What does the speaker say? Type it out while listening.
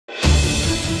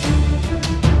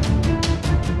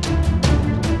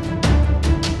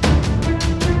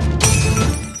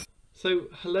So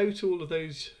hello to all of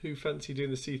those who fancy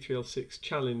doing the C3L6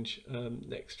 challenge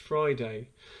next Friday.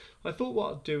 I thought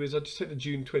what I'd do is I'd just take the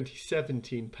June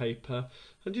 2017 paper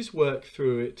and just work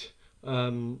through it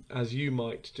as you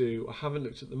might do. I haven't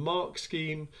looked at the mark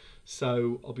scheme,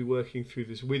 so I'll be working through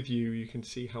this with you. You can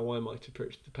see how I might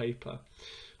approach the paper.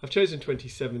 I've chosen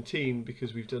 2017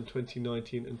 because we've done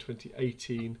 2019 and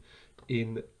 2018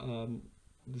 in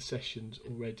the sessions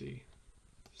already.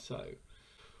 So,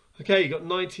 okay, you've got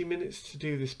 90 minutes to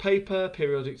do this paper.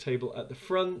 Periodic table at the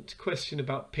front. Question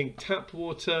about pink tap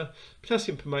water.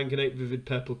 Potassium permanganate, vivid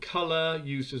purple colour,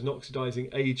 used as an oxidizing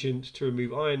agent to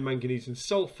remove iron, manganese and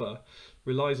sulfur.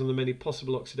 Relies on the many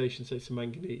possible oxidation states of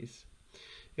manganese.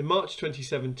 In March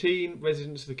 2017,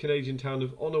 residents of the Canadian town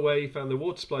of Onaway found their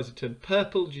water supplies had turned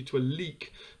purple due to a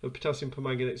leak of potassium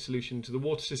permanganate solution into the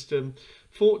water system.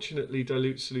 Fortunately,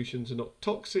 dilute solutions are not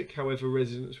toxic. However,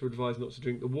 residents were advised not to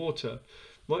drink the water.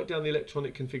 Write down the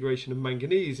electronic configuration of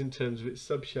manganese in terms of its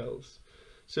subshells.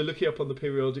 So looking up on the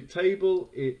periodic table,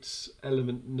 it's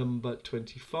element number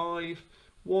 25,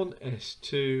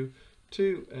 1s2,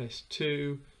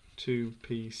 2s2,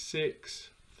 2p6,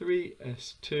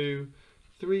 3s2,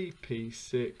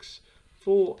 3p6,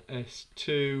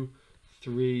 4s2,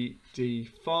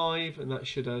 3d5, and that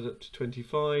should add up to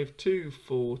 25, 2,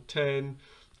 4, 10,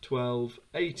 12,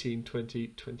 18, 20,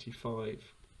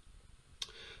 25.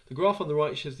 The graph on the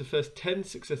right shows the first 10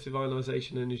 successive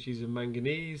ionization energies of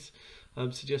manganese,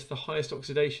 suggests the highest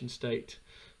oxidation state.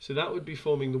 So that would be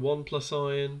forming the 1 plus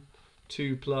ion,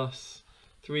 2 plus,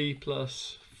 3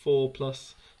 plus, 4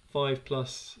 plus, 5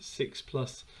 plus, 6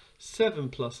 plus, 7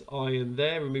 plus ion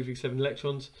there, removing 7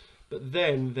 electrons. But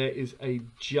then there is a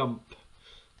jump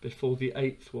before the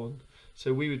 8th one.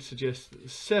 So we would suggest that the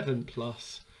 7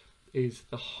 plus is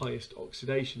the highest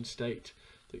oxidation state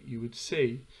that you would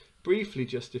see. Briefly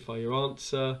justify your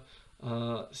answer.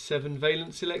 7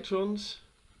 valence electrons.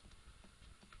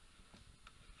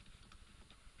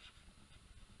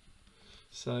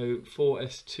 So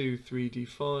 4s2,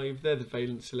 3d5, they're the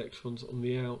valence electrons on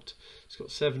the out. It's got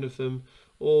 7 of them,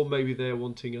 or maybe they're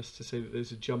wanting us to say that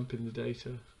there's a jump in the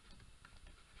data.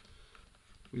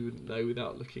 We wouldn't know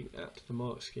without looking at the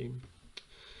mark scheme.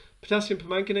 Potassium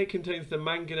permanganate contains the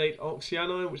manganate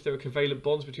oxyanion, which there are covalent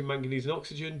bonds between manganese and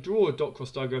oxygen. Draw a dot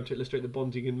cross diagram to illustrate the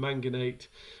bonding in manganate,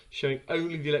 showing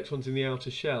only the electrons in the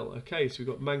outer shell. Okay, so we've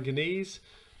got manganese,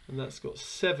 and that's got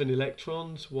 7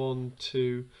 electrons. 1,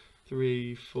 2,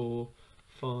 3, 4,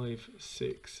 5,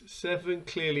 6, 7.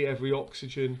 Clearly every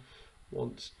oxygen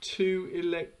wants 2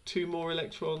 more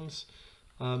electrons,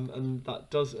 and that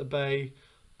does obey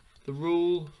the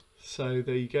rule. So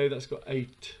there you go, that's got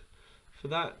 8 for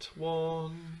that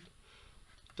one.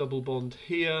 Double bond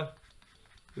here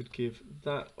would give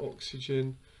that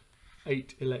oxygen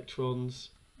 8 electrons.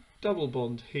 Double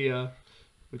bond here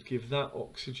would give that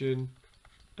oxygen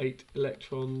 8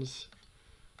 electrons.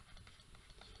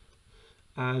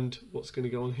 And what's going to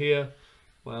go on here?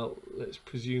 Well, let's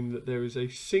presume that there is a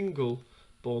single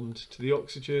bond to the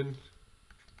oxygen.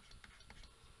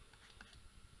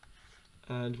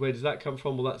 And where does that come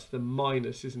from? Well, that's the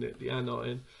minus, isn't it? The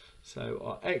anion. So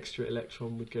our extra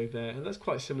electron would go there. And that's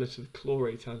quite similar to the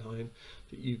chlorate anion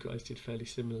that you guys did fairly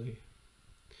similarly.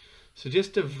 So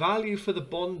just a value for the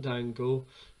bond angle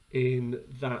in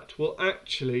that. Well,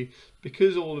 actually,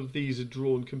 because all of these are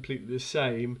drawn completely the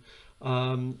same,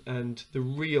 and the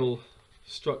real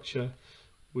structure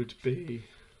would be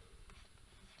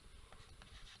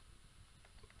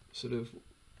sort of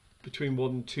between 1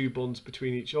 and 2 bonds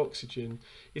between each oxygen.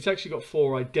 It's actually got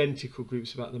 4 identical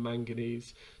groups about the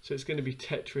manganese, so it's going to be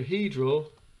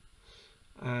tetrahedral,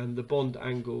 and the bond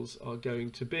angles are going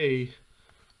to be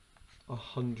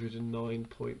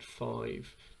 109.5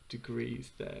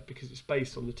 degrees there, because it's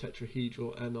based on the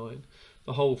tetrahedral anion.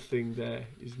 The whole thing there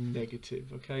is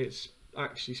negative. Okay, it's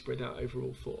actually spread out over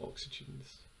all 4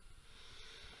 oxygens.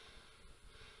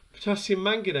 Potassium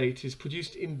manganate is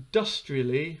produced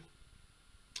industrially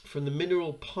from the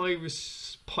mineral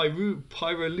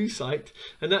pyrolusite,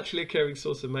 a naturally occurring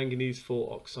source of manganese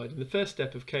 4 oxide. In the first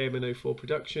step of KMNO4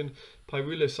 production,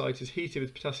 pyrolusite is heated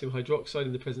with potassium hydroxide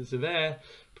in the presence of air,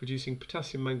 producing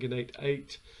potassium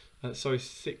manganate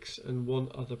 6 and one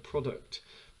other product.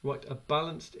 Write a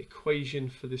balanced equation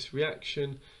for this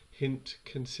reaction. Hint,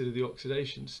 consider the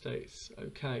oxidation states.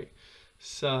 Okay,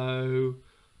 so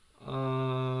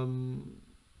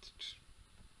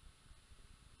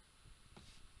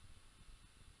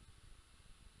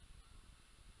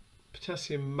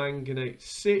potassium manganate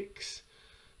 6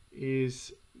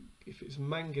 is, if it's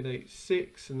manganate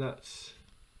 6, and that's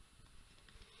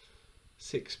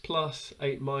 6 plus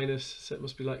 8 minus, so it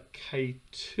must be like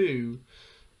K2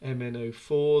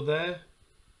 MnO4 there.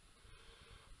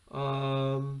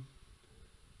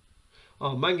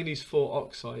 Manganese 4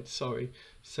 oxide, sorry.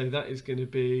 So that is going to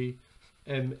be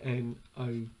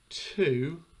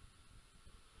MnO2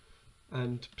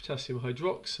 and potassium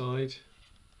hydroxide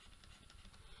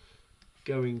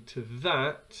going to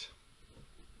that.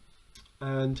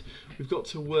 And we've got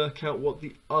to work out what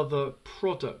the other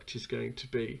product is going to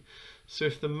be. So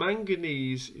if the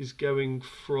manganese is going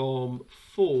from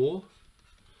 4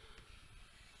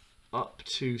 up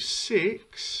to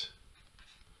 6,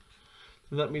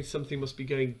 then that means something must be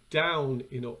going down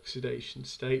in oxidation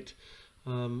state,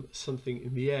 something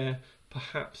in the air,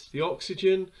 perhaps the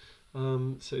oxygen.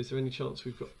 So is there any chance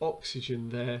we've got oxygen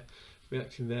there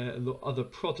reacting there, and the other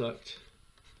product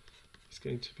is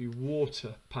going to be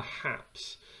water,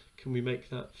 perhaps? Can we make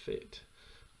that fit?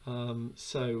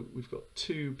 So we've got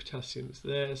 2 potassiums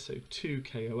there, so 2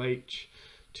 KOH,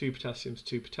 2 potassiums,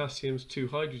 2 potassiums, 2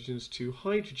 hydrogens, 2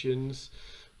 hydrogens,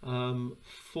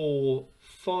 4,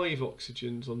 5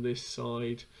 oxygens on this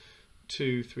side,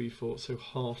 2, 3, 4, so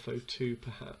half O2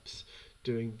 perhaps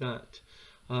doing that.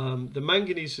 The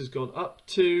manganese has gone up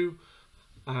 2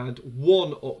 and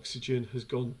 1 oxygen has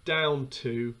gone down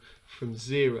 2 from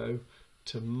 0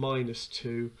 to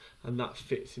 -2, and that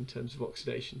fits in terms of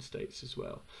oxidation states as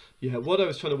well. Yeah, what I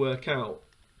was trying to work out,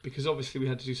 because obviously we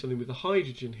had to do something with the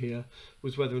hydrogen here,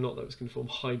 was whether or not that was going to form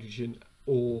hydrogen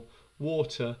or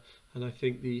water, and I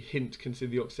think the hint consider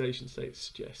the oxidation state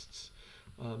suggests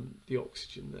the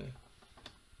oxygen there.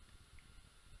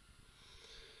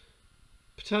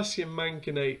 Potassium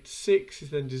manganate 6 is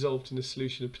then dissolved in a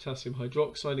solution of potassium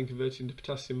hydroxide and converted into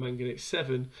potassium manganate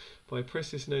 7 by a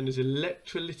process known as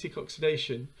electrolytic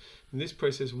oxidation. In this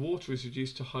process, water is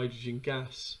reduced to hydrogen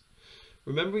gas.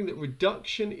 Remembering that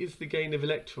reduction is the gain of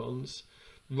electrons,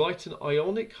 write an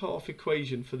ionic half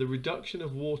equation for the reduction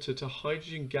of water to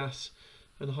hydrogen gas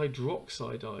and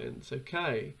hydroxide ions.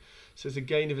 Okay, so it's a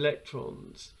gain of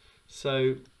electrons.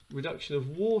 So reduction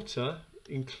of water,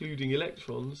 including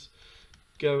electrons,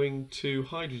 going to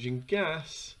hydrogen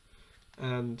gas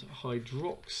and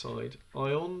hydroxide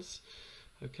ions.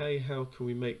 Okay, how can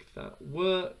we make that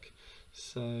work?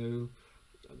 So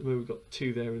at the moment we've got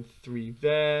 2 there and 3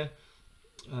 there.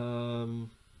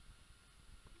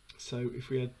 So if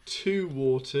we had 2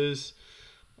 waters,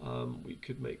 we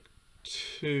could make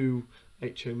 2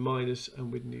 HO minus,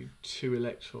 and we'd need 2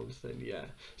 electrons then,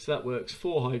 yeah. So that works,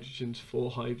 4 hydrogens,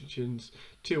 4 hydrogens,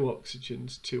 2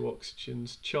 oxygens, 2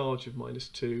 oxygens, charge of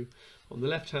 -2 on the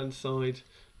left hand side,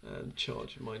 and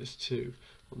charge of -2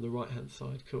 on the right hand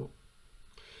side. Cool.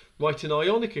 Write an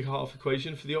ionic half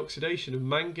equation for the oxidation of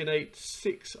manganate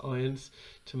 6 ions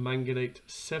to manganate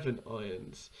 7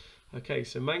 ions. Okay,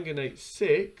 so manganate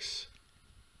 6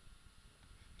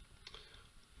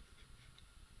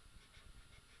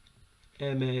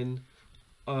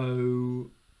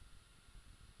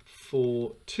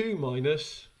 MnO4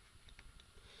 2-,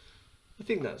 I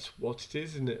think that's what it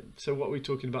is, isn't it? So what we're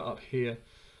talking about up here,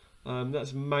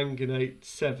 that's manganate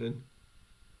 7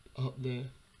 up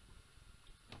there.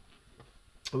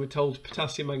 And we're told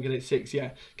potassium manganate 6,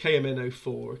 yeah,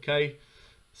 KMnO4, okay?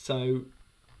 So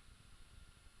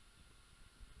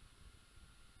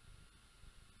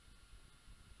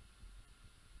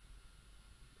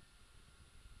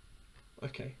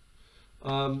okay,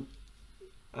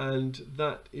 and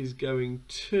that is going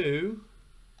to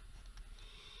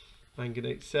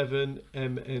manganate 7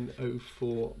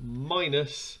 MnO4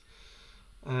 minus,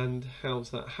 and how's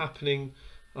that happening?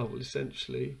 Oh, well,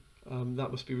 essentially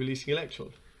that must be releasing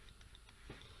electron.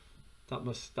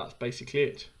 That's basically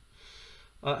it.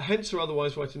 Hence or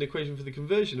otherwise write an equation for the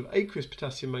conversion of aqueous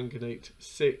potassium manganate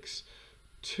 6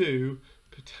 to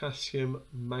potassium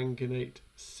manganate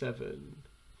 7.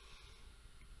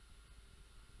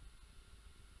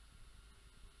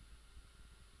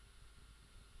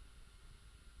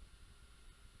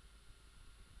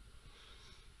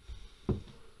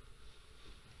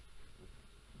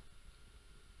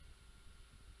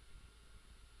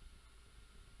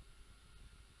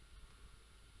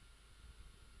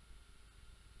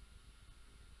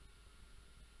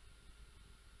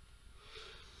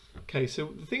 Okay, so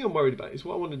the thing I'm worried about is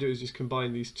what I want to do is just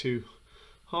combine these 2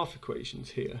 half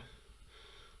equations here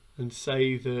and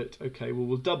say that, okay, well,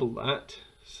 we'll double that.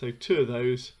 So 2 of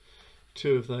those,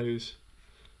 2 of those,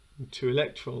 and 2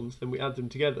 electrons, then we add them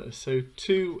together. So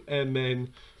 2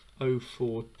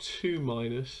 MnO4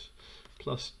 2-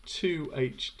 plus 2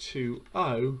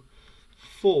 H2O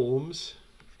forms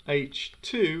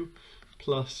H2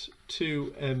 plus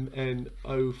 2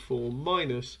 MnO4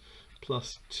 minus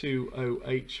plus 2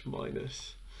 OH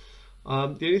minus.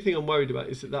 The only thing I'm worried about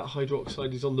is that that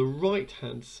hydroxide is on the right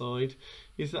hand side.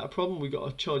 Is that a problem? We've got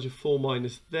a charge of 4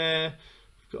 minus there.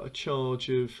 We've got a charge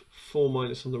of 4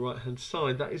 minus on the right hand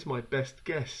side. That is my best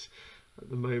guess at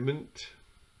the moment.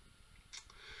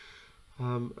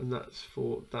 And that's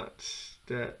for that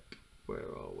step.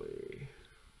 Where are we?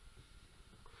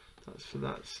 That's for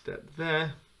that step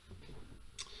there.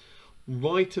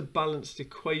 Write a balanced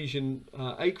equation.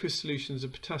 Aqueous solutions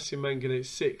of potassium manganate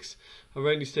 6 are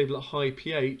only stable at high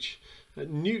pH. At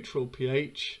neutral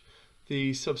pH,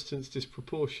 the substance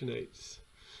disproportionates.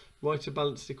 Write a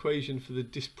balanced equation for the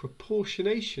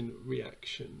disproportionation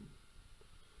reaction.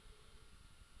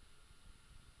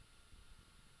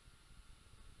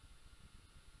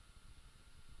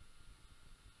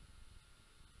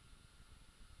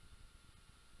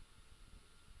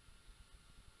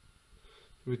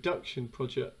 The reduction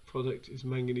product is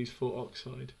manganese 4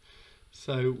 oxide.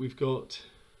 So we've got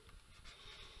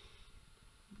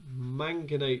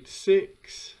manganate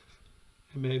 6,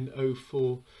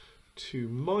 MnO4 2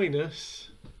 minus,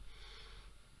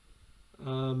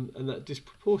 and that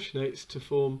disproportionates to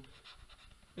form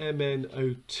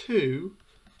MnO2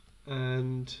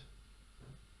 and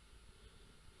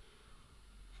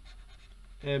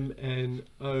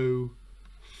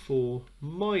MnO4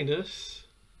 minus.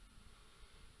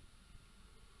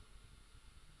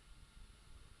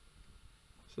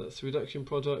 So that's the reduction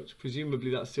product, presumably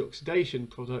that's the oxidation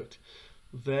product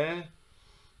there.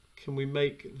 Can we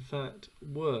make that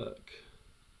work?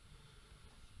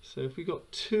 So if we got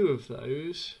 2 of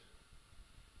those,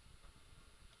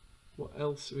 what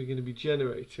else are we going to be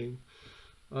generating?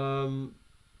 Is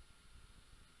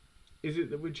it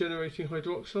that we're generating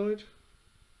hydroxide?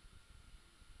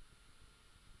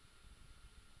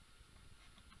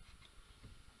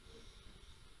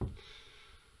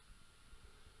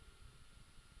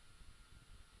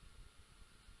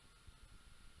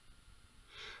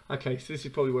 Okay, so this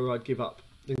is probably where I'd give up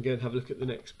and go and have a look at the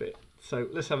next bit. So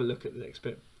let's have a look at the next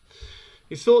bit.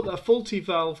 It's thought that a faulty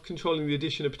valve controlling the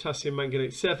addition of potassium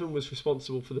manganate 7 was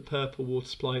responsible for the purple water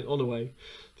supply in Onaway.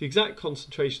 The exact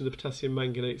concentration of the potassium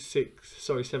manganate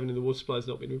 7 in the water supply has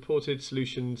not been reported.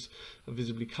 Solutions are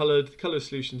visibly coloured. The colour of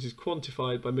solutions is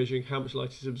quantified by measuring how much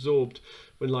light is absorbed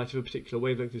when light of a particular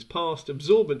wavelength is passed.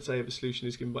 Absorbance A of a solution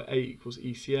is given by A equals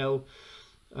ECL.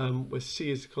 Where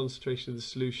C is the concentration of the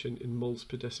solution in moles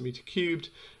per decimeter cubed,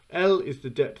 L is the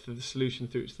depth of the solution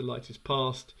through which the light is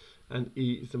passed, and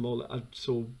E is the molar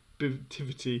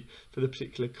absorptivity for the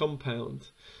particular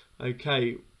compound.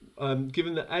 Okay,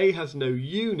 given that A has no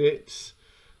units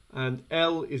and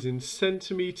L is in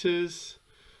centimeters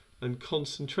and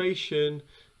concentration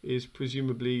is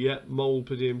presumably mole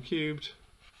per dm cubed,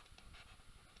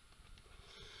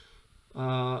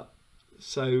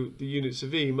 so the units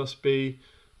of E must be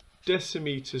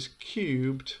decimeters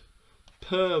cubed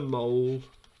per mole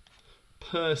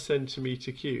per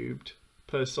centimeter cubed,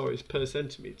 per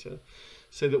centimeter,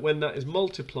 so that when that is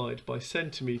multiplied by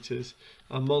centimeters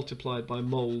and multiplied by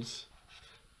moles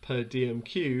per dm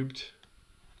cubed,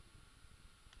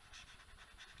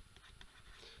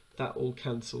 that all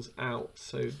cancels out.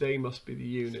 So they must be the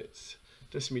units,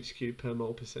 decimeters cubed per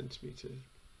mole per centimeter.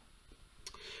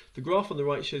 The graph on the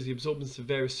right shows the absorbance of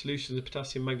various solutions of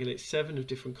potassium manganate 7 of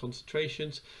different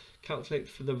concentrations. Calculate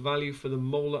for the value for the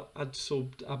molar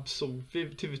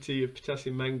absorptivity of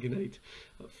potassium manganate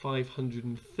at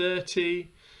 530.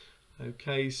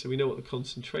 Okay, so we know what the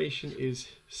concentration is,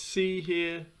 C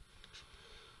here,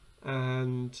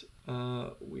 and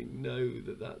we know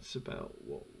that that's about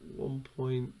what,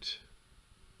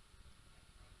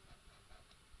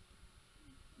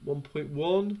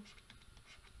 1.1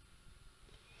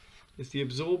 is the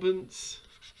absorbance,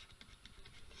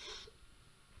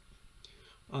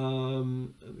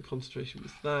 and the concentration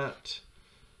was that,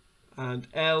 and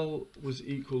L was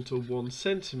equal to 1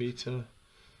 centimeter,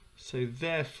 so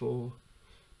therefore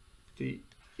the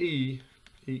E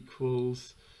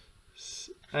equals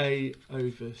A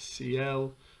over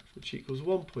CL, which equals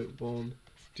 1.1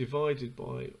 divided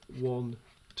by 1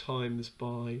 times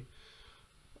by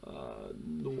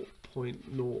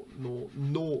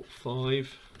 0.0005.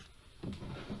 This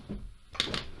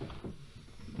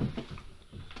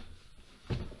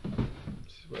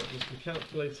is where it was the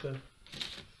calculator.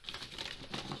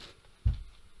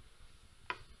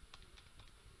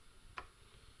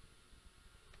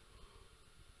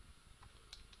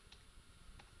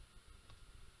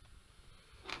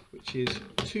 Which is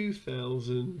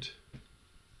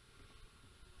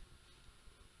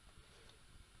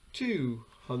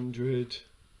 2,200,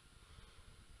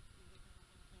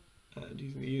 and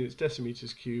using the units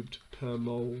decimeters cubed per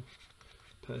mole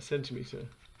per centimeter.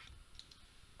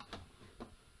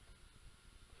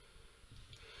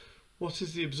 What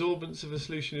is the absorbance of a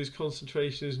solution whose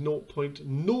concentration is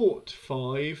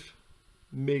 0.05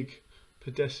 mg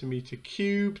per decimeter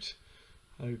cubed?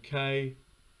 Okay,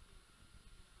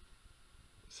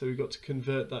 so we've got to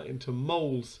convert that into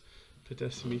moles per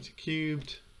decimeter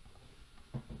cubed.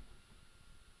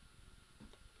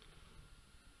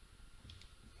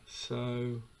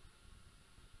 So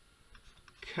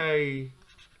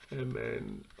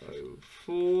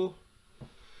KMnO4,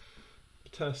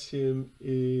 potassium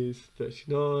is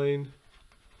 39,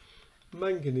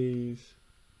 manganese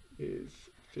is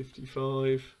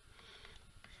 55,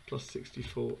 plus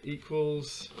 64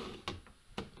 equals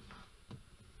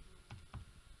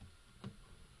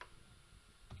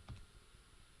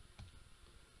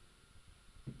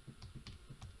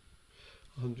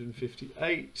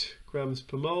 158 grams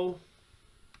per mole.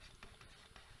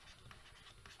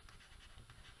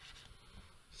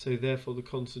 So therefore the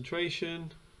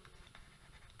concentration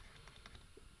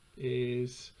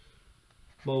is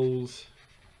moles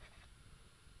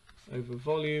over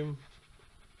volume.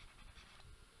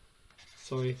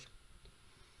 Sorry.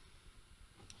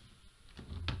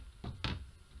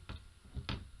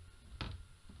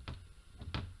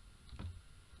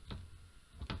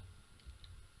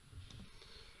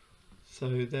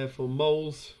 So therefore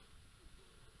moles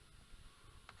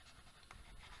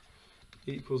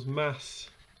equals mass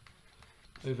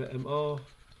over mR.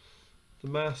 The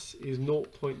mass is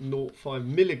 0.05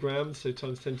 milligrams, so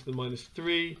times 10 to the minus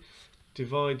 3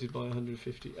 divided by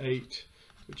 158,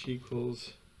 which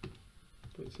equals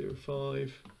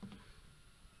 0.05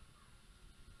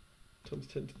 times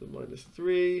 10 to the minus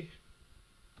 3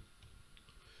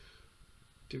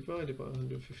 divided by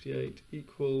 158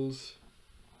 equals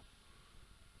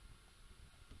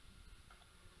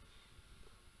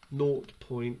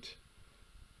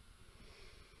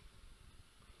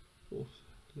 0.4.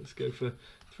 Let's go for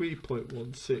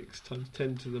 3.16 times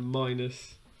 10 to the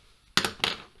minus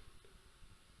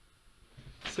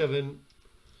 7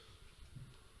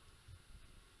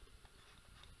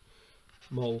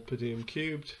 mole per dm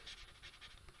cubed.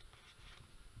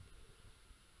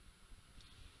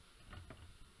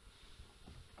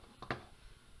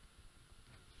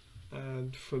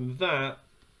 And from that,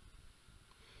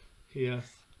 here,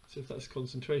 so if that's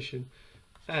concentration,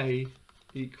 A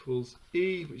equals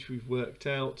E, which we've worked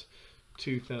out,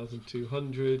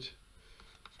 2,200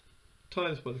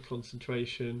 times by the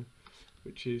concentration,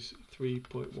 which is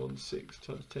 3.16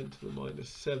 times 10 to the minus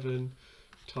 7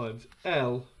 times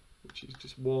L, which is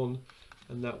just 1,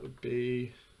 and that would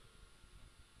be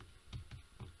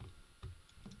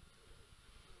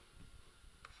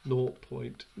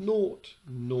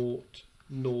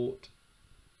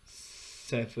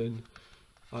 0.00070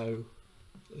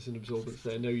 as an absorbance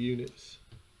there, no units.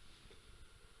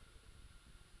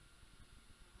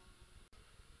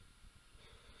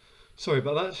 Sorry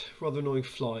about that, rather annoying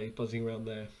fly buzzing around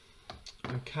there.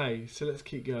 Okay, so let's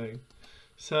keep going.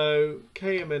 So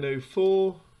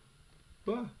KMnO4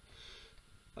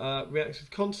 reacts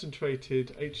with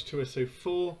concentrated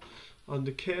H2SO4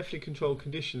 under carefully controlled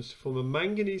conditions to form a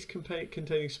manganese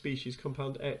containing species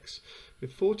compound X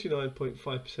with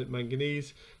 49.5%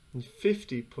 manganese and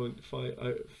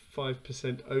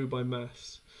 50.5% O by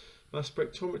mass. Mass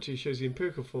spectrometry shows the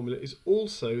empirical formula is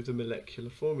also the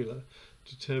molecular formula.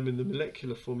 Determine the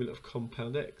molecular formula of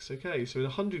compound X. Okay, so in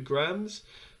 100 grams,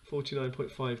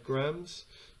 49.5 grams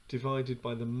divided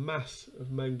by the mass of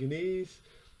manganese,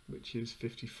 which is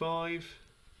 55,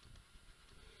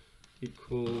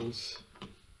 equals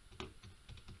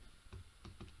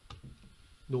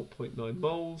 0.9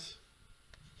 moles.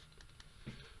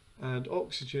 And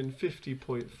oxygen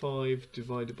 50.5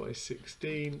 divided by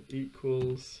 16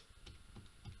 equals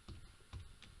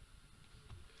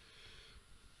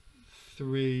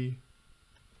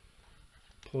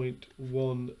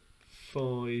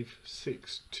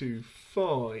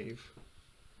 3.15625.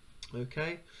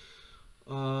 Okay,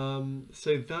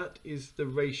 so that is the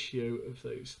ratio of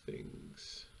those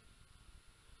things.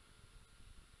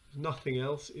 Nothing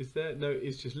else, is there? No,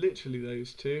 it's just literally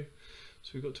those two.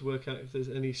 So we've got to work out if there's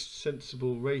any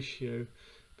sensible ratio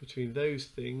between those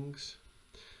things.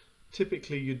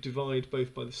 Typically you'd divide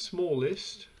both by the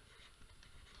smallest,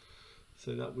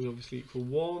 so that will obviously equal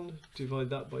 1, divide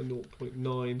that by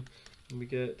 0.9 and we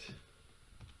get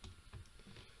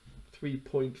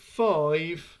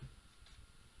 3.5,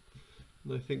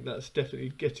 and I think that's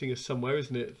definitely getting us somewhere,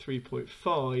 isn't it?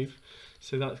 3.5,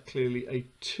 so that's clearly a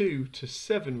 2 to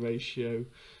 7 ratio,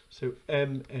 so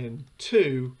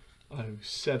Mn2O7,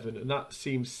 and that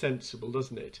seems sensible,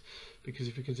 doesn't it? Because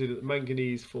if you consider that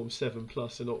manganese forms 7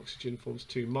 plus and oxygen forms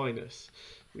 2 minus,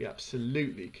 we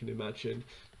absolutely can imagine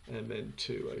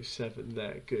Mn2O7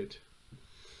 there, good.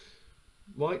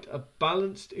 Write a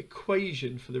balanced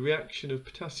equation for the reaction of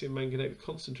potassium manganate with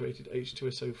concentrated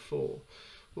H2SO4.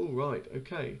 All right,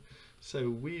 okay. So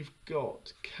we've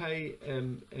got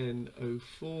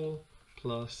KMnO4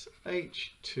 plus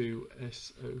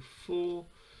H2SO4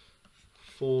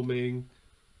 forming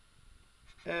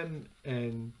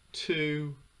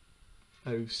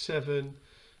Mn2O7,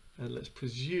 and let's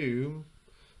presume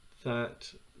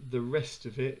that the rest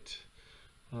of it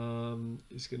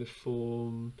is going to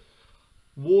form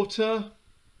water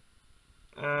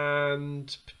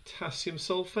and potassium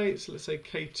sulfate, so let's say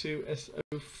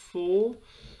K2SO4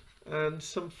 and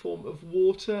some form of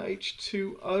water,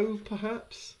 H2O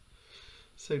perhaps.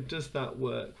 So does that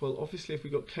work? Well, obviously if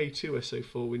we've got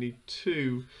K2SO4 we need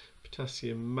 2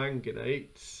 potassium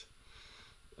manganates.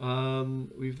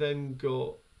 We've then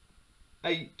got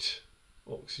 8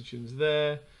 oxygens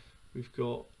there, we've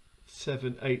got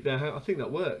 7, 8 there. I think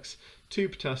that works. 2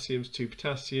 potassiums, 2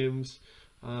 potassiums,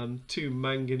 2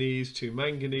 manganese, 2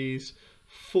 manganese,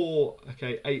 4,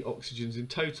 okay, 8 oxygens in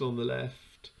total on the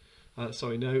left.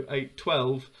 Sorry, no, 8,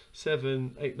 12,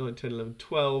 7, 8, 9, 10, 11,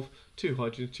 12, 2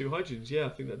 hydrogens, 2 hydrogens. Yeah, I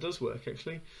think that does work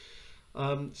actually.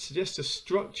 Suggests a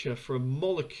structure for a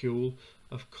molecule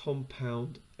of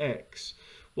compound X.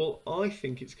 Well, I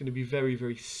think it's going to be very,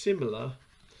 very similar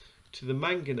to the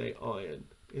manganate ion,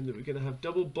 in that we're going to have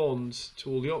double bonds to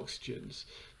all the oxygens.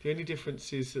 The only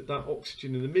difference is that that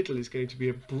oxygen in the middle is going to be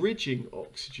a bridging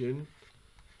oxygen.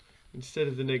 Instead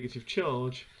of the negative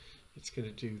charge, it's going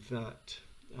to do that.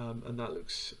 And that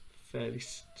looks fairly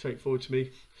straightforward to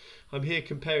me. I'm here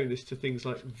comparing this to things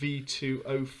like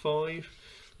V2O5,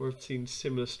 where I've seen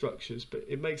similar structures, but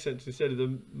it makes sense instead of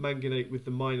the manganate with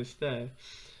the minus there,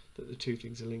 that the two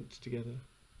things are linked together.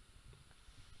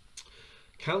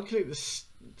 Calculate this.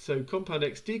 So compound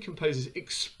X decomposes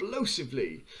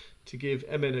explosively to give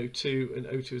MnO2 and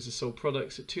O2 as the sole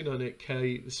products. At 298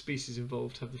 K, the species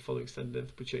involved have the following standard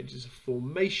enthalpy changes of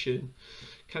formation.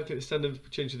 Calculate the standard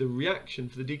enthalpy change of the reaction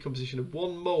for the decomposition of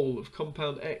 1 mole of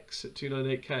compound X at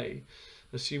 298 K,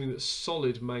 assuming that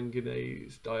solid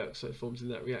manganese dioxide forms in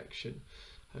that reaction.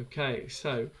 Okay,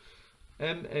 so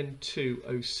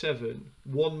Mn2O7,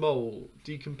 1 mole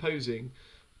decomposing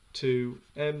to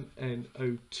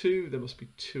MnO2, there must be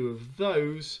 2 of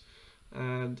those,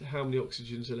 and how many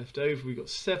oxygens are left over? We've got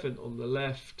 7 on the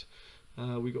left,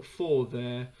 we've got 4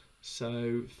 there,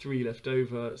 so 3 left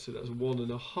over, so that's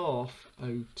 1.5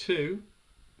 O2.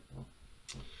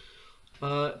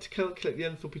 To calculate the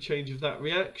enthalpy change of that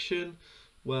reaction,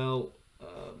 well,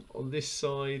 on this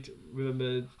side,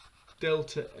 remember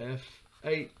delta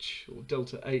FH, or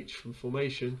delta H from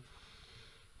formation,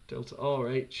 delta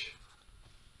RH.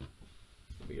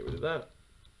 Let me get rid of that.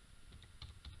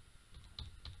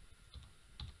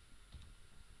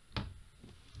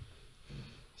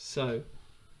 So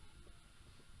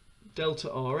delta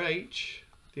RH,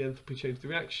 the enthalpy change of the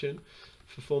reaction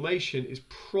for formation, is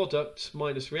products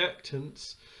minus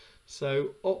reactants.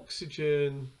 So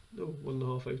oxygen,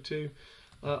 1.5 O2.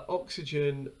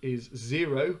 Oxygen is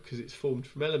 0 because it's formed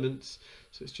from elements,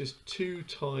 so it's just 2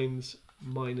 times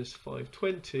minus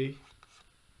 520,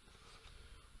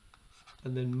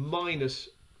 and then minus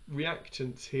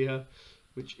reactants here,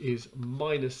 which is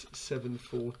minus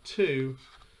 742,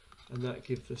 and that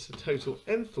gives us a total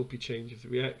enthalpy change of the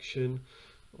reaction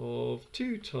of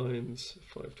 2 times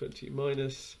 520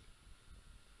 minus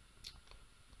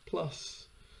plus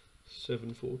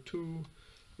 742,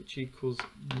 which equals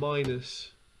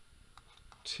minus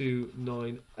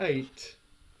 298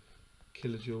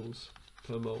 kilojoules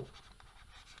per mole.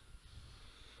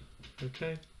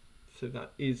 Okay, so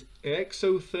that is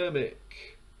exothermic.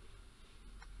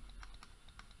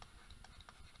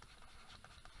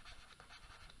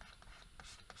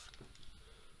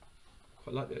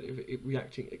 Quite like the idea of it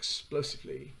reacting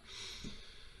explosively.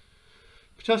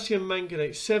 Potassium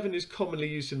manganate 7 is commonly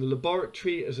used in the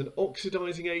laboratory as an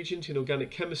oxidizing agent in organic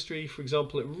chemistry. For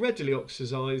example, it readily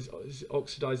oxidizes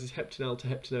heptanal to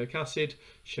heptanoic acid,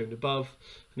 shown above,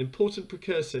 an important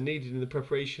precursor needed in the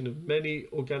preparation of many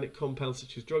organic compounds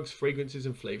such as drugs, fragrances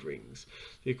and flavorings.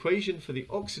 The equation for the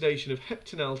oxidation of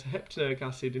heptanal to heptanoic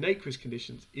acid in aqueous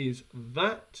conditions is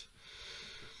that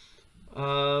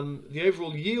the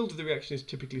overall yield of the reaction is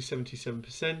typically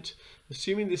 77%.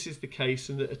 Assuming this is the case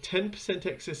and that a 10%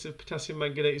 excess of potassium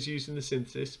manganate is used in the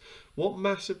synthesis, what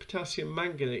mass of potassium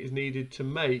manganate is needed to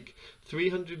make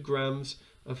 300 grams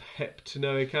of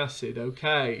heptanoic acid?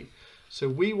 Okay, so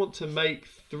we want to make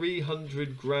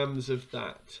 300 grams of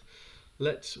that.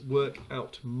 Let's work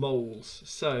out moles.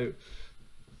 So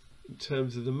in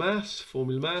terms of the mass,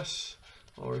 formula mass,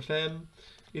 RFM,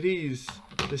 It is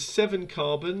the 7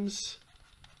 carbons.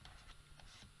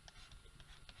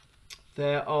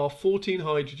 There are 14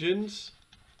 hydrogens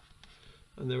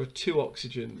and there are 2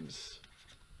 oxygens.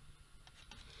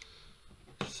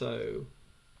 So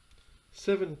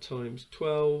 7 times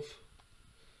 12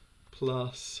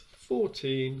 plus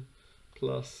 14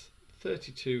 plus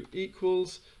 32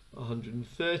 equals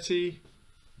 130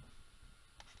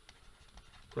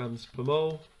 grams per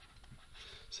mole.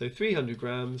 So 300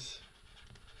 grams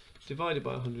divided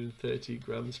by 130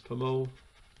 grams per mole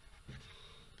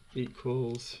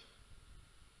equals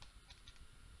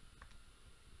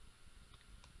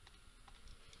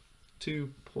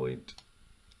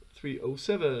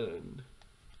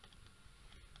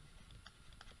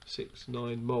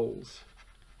 2.30769 moles.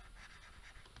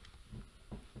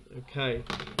 Okay,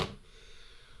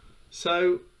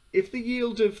 so if the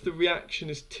yield of the reaction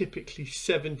is typically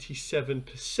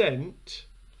 77%,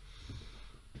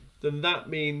 then that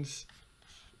means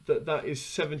that that is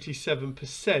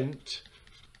 77%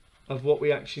 of what we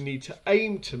actually need to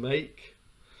aim to make.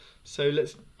 So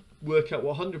let's work out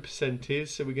what 100%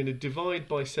 is. So we're going to divide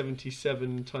by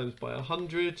 77 times by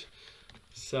 100.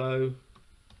 So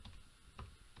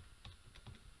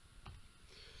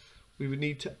we would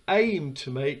need to aim to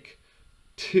make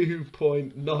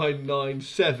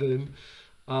 2.997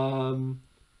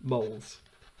 moles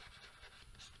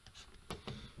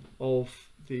of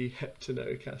the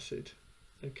heptanoic acid.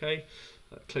 Okay,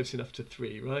 close enough to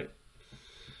 3, right?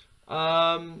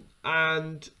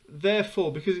 And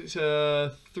therefore, because it's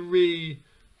a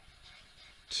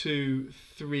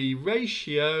 3:3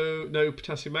 ratio, no,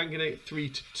 potassium manganate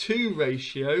 3:2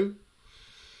 ratio,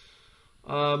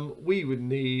 we would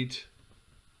need,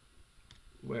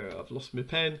 where I've lost my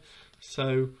pen,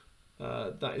 so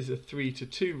that is a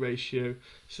 3:2 ratio,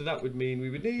 so that would mean we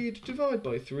would need to divide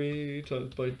by 3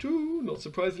 times by 2, not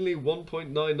surprisingly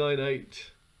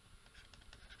 1.998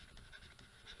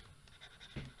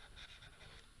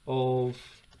 of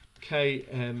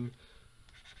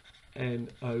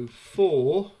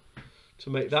KMNO4 to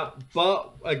make that.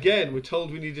 But again, we're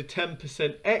told we need a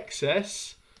 10%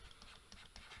 excess,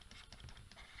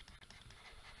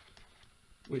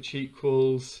 which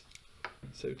equals,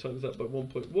 so times that by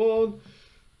 1.1.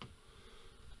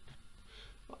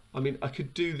 I mean, I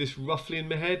could do this roughly in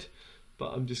my head,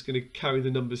 but I'm just going to carry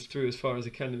the numbers through as far as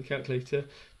I can in the calculator.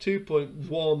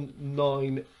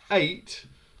 2.198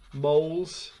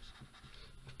 moles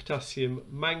of potassium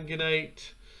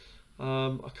manganate.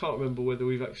 I can't remember whether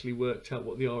we've actually worked out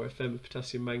what the RFM of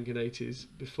potassium manganate is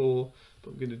before,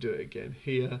 but I'm going to do it again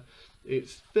here.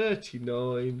 It's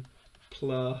 39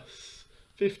 plus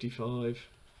 55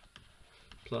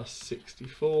 plus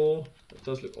 64. That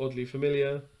does look oddly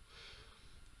familiar.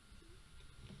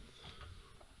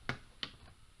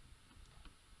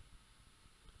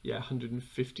 Yeah,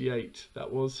 158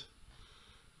 that was,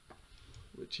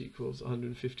 which equals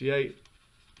 158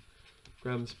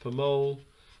 grams per mole.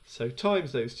 So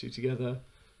times those two together,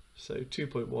 so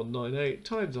 2.198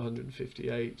 times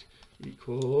 158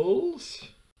 equals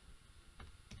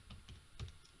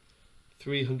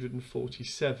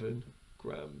 347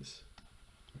 grams.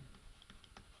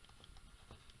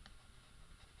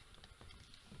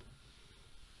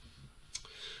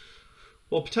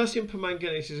 While potassium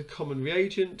permanganate is a common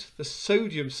reagent, the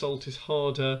sodium salt is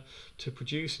harder to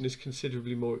produce and is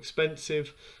considerably more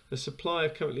expensive. The supplier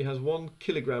currently has 1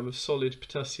 kilogram of solid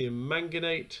potassium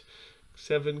manganate,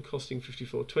 7 costing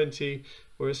 54.20,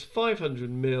 whereas 500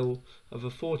 ml of a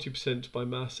 40% by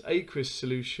mass aqueous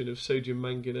solution of sodium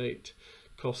manganate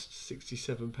costs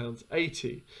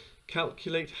 £67.80.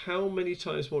 Calculate how many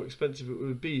times more expensive it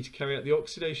would be to carry out the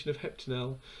oxidation of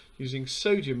heptanal using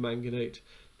sodium manganate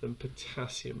than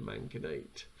potassium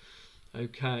manganate.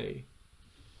 Okay.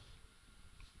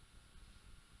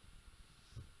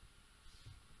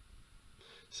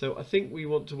 So I think we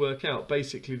want to work out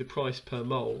basically the price per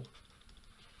mole.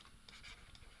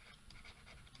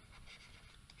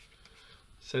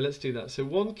 So let's do that. So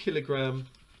 1 kilogram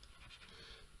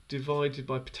divided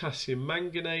by potassium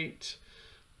manganate,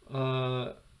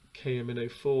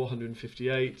 KMNO4,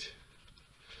 158. So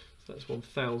that's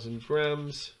 1,000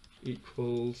 grams.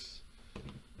 Equals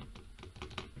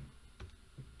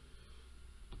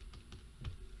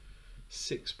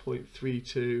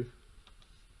 6.32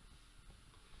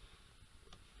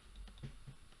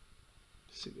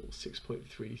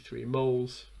 6.33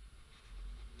 moles,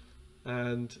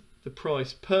 and the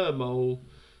price per mole,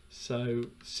 so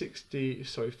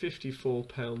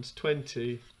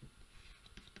 £54.20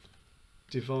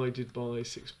 divided by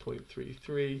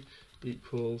 6.33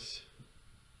 equals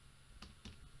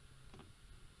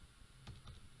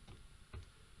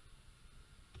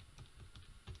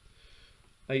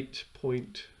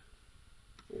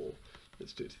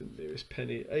let's do it to the nearest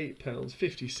penny,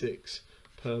 £8.56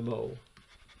 per mole.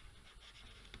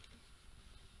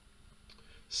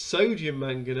 Sodium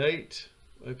manganate,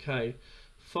 okay,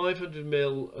 500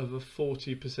 ml of a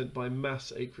 40% by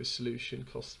mass aqueous solution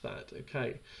costs that.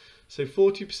 Okay, so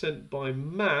 40% by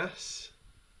mass,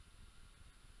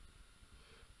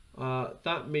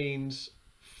 that means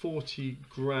 40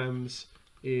 grams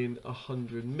in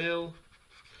 100 ml.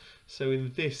 So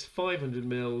in this 500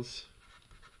 mils,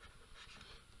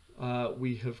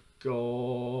 we have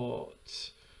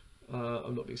got,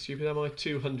 I'm not being stupid, am I?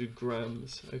 200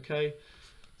 grams, okay?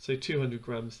 So 200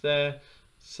 grams there.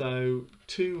 So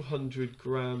 200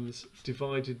 grams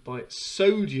divided by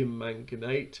sodium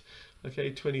manganate,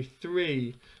 okay,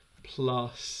 23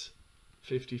 plus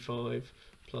 55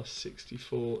 plus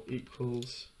 64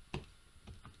 equals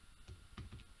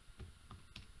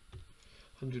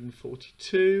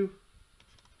 142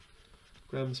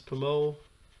 grams per mole.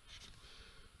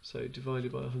 So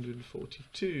divided by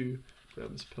 142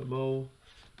 grams per mole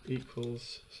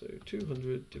equals, so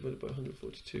 200 divided by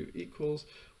 142 equals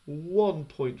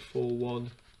 1.41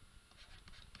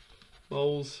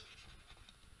 moles,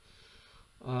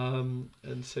 and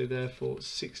so therefore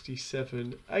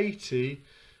 6780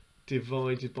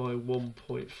 divided by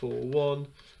 1.41,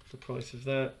 the price of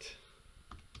that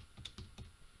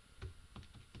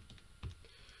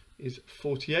is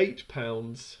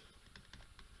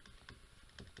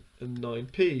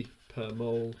 £48.09 per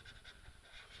mole.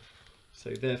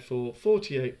 So therefore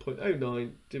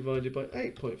 48.09 divided by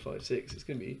 8.56, it's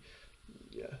going to be,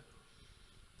 yeah,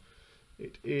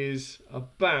 it is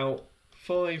about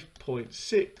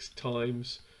 5.6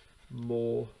 times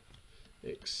more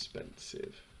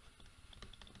expensive.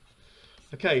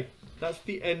 Okay, that's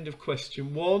the end of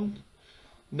question 1.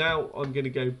 Now I'm going to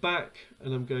go back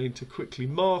and I'm going to quickly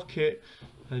mark it,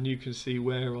 and you can see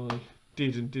where I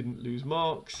did and didn't lose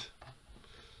marks.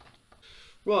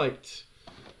 Right.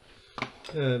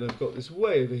 And I've got this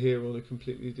way over here on a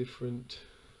completely different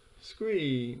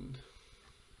screen.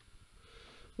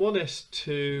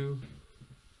 1s2,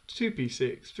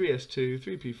 2p6, 3s2,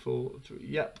 3p4, 3,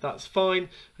 yep, that's fine.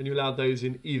 And you allowed those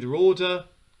in either order.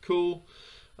 Cool.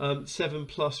 7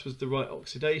 plus was the right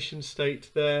oxidation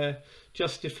state there.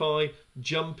 Justify,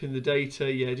 jump in the data,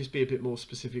 yeah, just be a bit more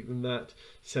specific than that.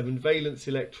 7 valence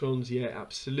electrons, yeah,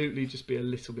 absolutely, just be a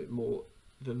little bit more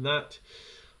than that.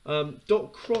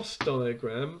 Dot cross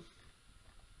diagram,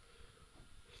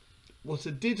 what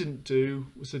I didn't do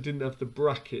was I didn't have the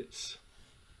brackets,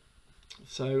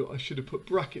 so I should have put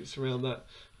brackets around that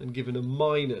and given a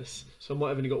minus, so I might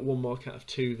have only got 1 mark out of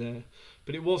 2 there,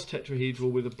 but it was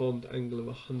tetrahedral with a bond angle of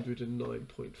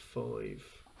 109.5.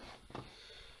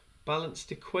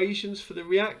 Balanced equations for the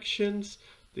reactions,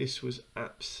 this was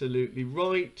absolutely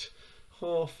right.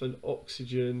 Half an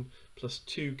oxygen plus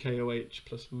 2 KOH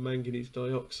plus manganese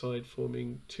dioxide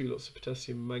forming 2 lots of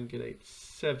potassium manganate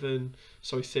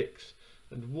 6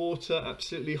 and water,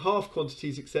 absolutely. Half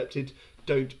quantities accepted,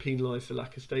 don't penalise the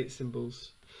lack of state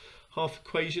symbols. Half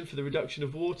equation for the reduction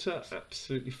of water,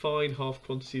 absolutely fine. Half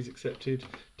quantities accepted,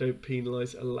 don't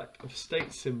penalise a lack of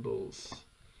state symbols.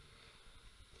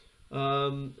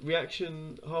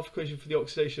 Reaction, half equation for the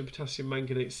oxidation of potassium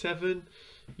manganate 7.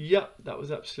 Yep, that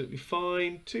was absolutely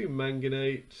fine. 2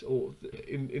 manganate, or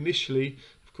initially,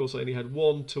 of course, I only had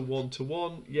 1 to 1 to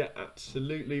 1. Yeah,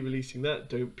 absolutely, releasing that.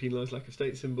 Don't penalise lack of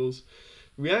state symbols.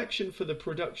 Reaction for the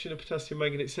production of potassium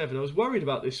manganate 7. I was worried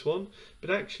about this one, but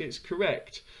actually it's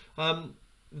correct.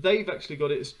 They've actually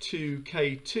got it as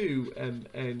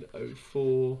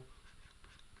 2K2MnO4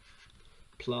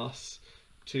 plus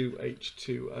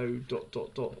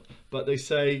 2H2O ... But they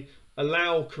say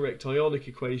allow correct ionic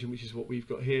equation, which is what we've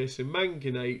got here. So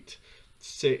manganate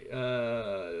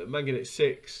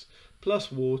 6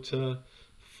 plus water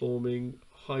forming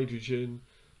hydrogen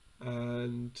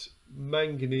and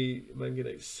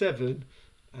manganate 7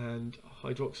 and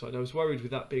hydroxide. I was worried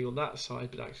with that being on that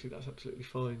side, but actually that's absolutely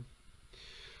fine.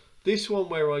 This one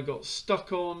where I got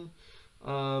stuck on,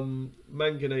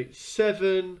 manganate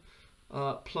 7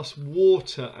 plus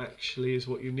water actually is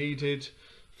what you needed,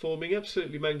 forming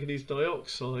absolutely manganese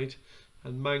dioxide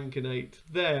and manganate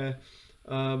there,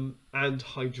 and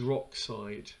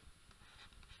hydroxide.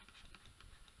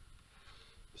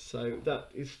 So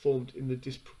that is formed in the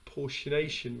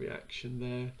disproportionation reaction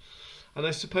there. And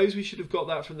I suppose we should have got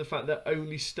that from the fact that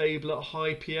only stable at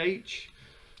high pH.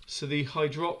 So the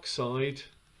hydroxide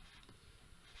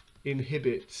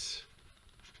inhibits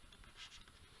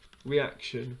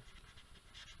reaction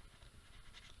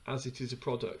as it is a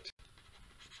product.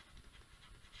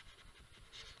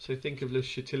 So think of Le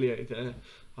Chatelier there.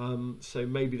 So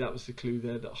maybe that was the clue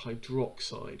there, that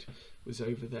hydroxide was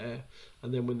over there.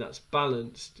 And then when that's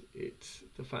balanced, it's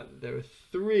the fact that there are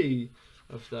 3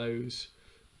 of those,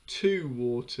 2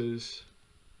 waters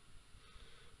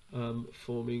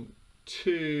forming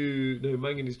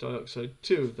manganese dioxide,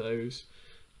 2 of those,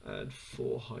 and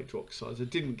 4 hydroxides. I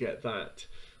didn't get that,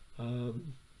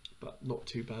 but not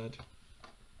too bad.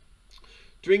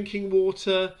 Drinking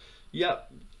water,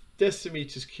 yep,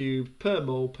 decimeters cubed per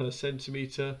mole per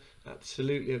centimetre.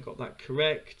 Absolutely, I got that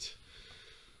correct.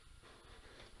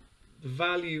 The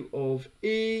value of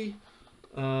E,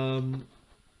 so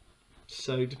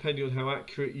depending on how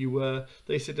accurate you were,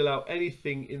 they said allow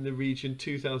anything in the region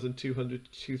 2,200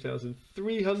 to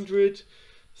 2,300.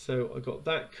 So I got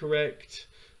that correct.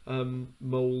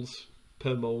 Moles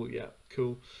per mole, yeah,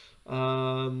 cool.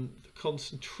 The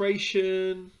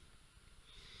concentration,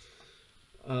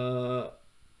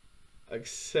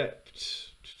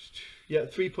 accept, yeah,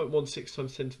 3.16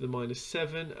 times 10 to the minus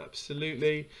 7,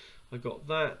 absolutely, I got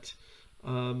that.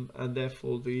 And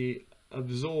therefore the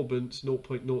absorbance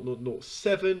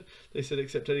 0.0007, they said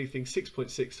accept anything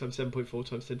 6.6 times 7.4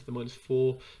 times 10 to the minus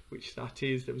 4, which that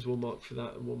is. There was 1 mark for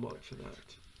that and 1 mark for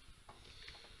that.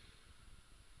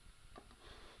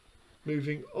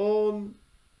 Moving on.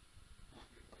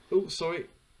 Oh, sorry,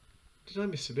 did I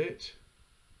miss a bit?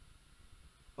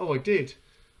 Oh, I did.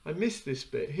 I missed this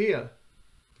bit here.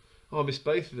 Oh, I missed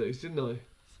both of those, didn't I?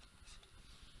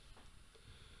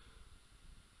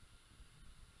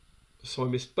 So I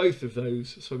missed both of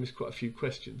those, so I missed quite a few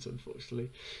questions, unfortunately.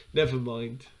 Never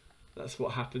mind, that's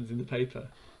what happens in the paper.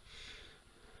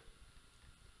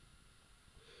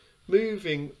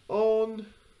 Moving on.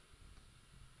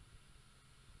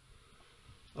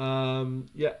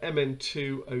 Yeah,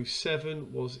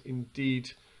 Mn2O7 was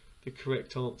indeed the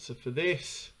correct answer for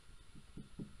this.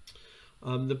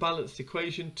 The balanced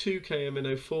equation,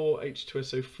 2KMnO4,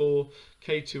 H2SO4,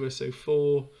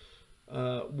 K2SO4,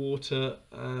 water,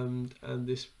 and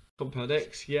this compound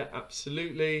X. Yeah,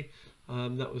 absolutely.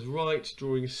 That was right.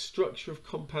 Drawing a structure of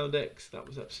compound X, that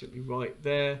was absolutely right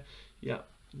there. Yeah,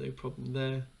 no problem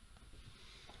there.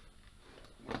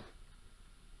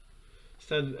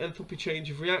 Standard enthalpy change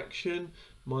of reaction,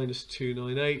 minus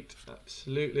 298,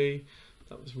 absolutely.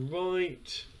 That was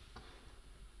right.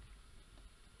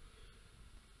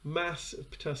 Mass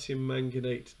of potassium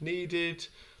manganate needed.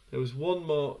 There was 1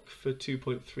 mark for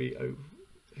 2.30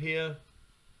 here.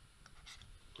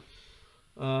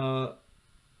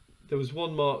 There was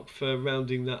 1 mark for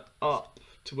rounding that up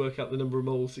to work out the number of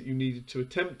moles that you needed to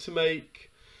attempt to make.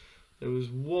 There was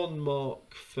 1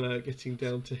 mark for getting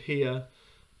down to here.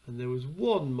 And there was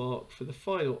 1 mark for the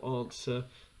final answer,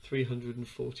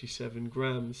 347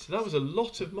 grams. So that was a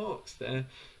lot of marks there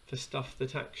for stuff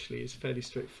that actually is fairly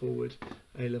straightforward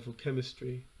A-level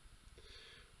chemistry.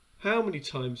 How many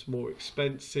times more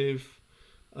expensive?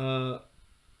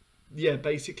 Yeah,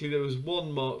 basically there was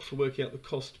 1 mark for working out the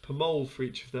cost per mole for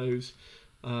each of those,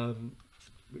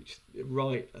 which is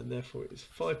right, and therefore it is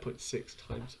 5.6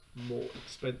 times more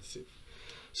expensive.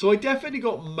 So I definitely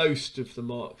got most of the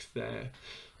marks there.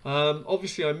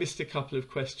 Obviously I missed a couple of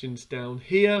questions down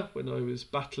here when I was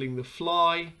battling the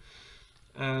fly,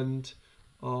 and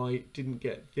I didn't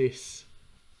get this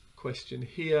question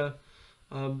here,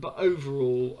 but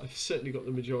overall I've certainly got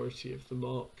the majority of the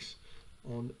marks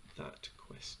on that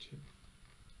question.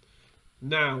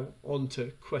 Now on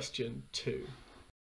to question 2.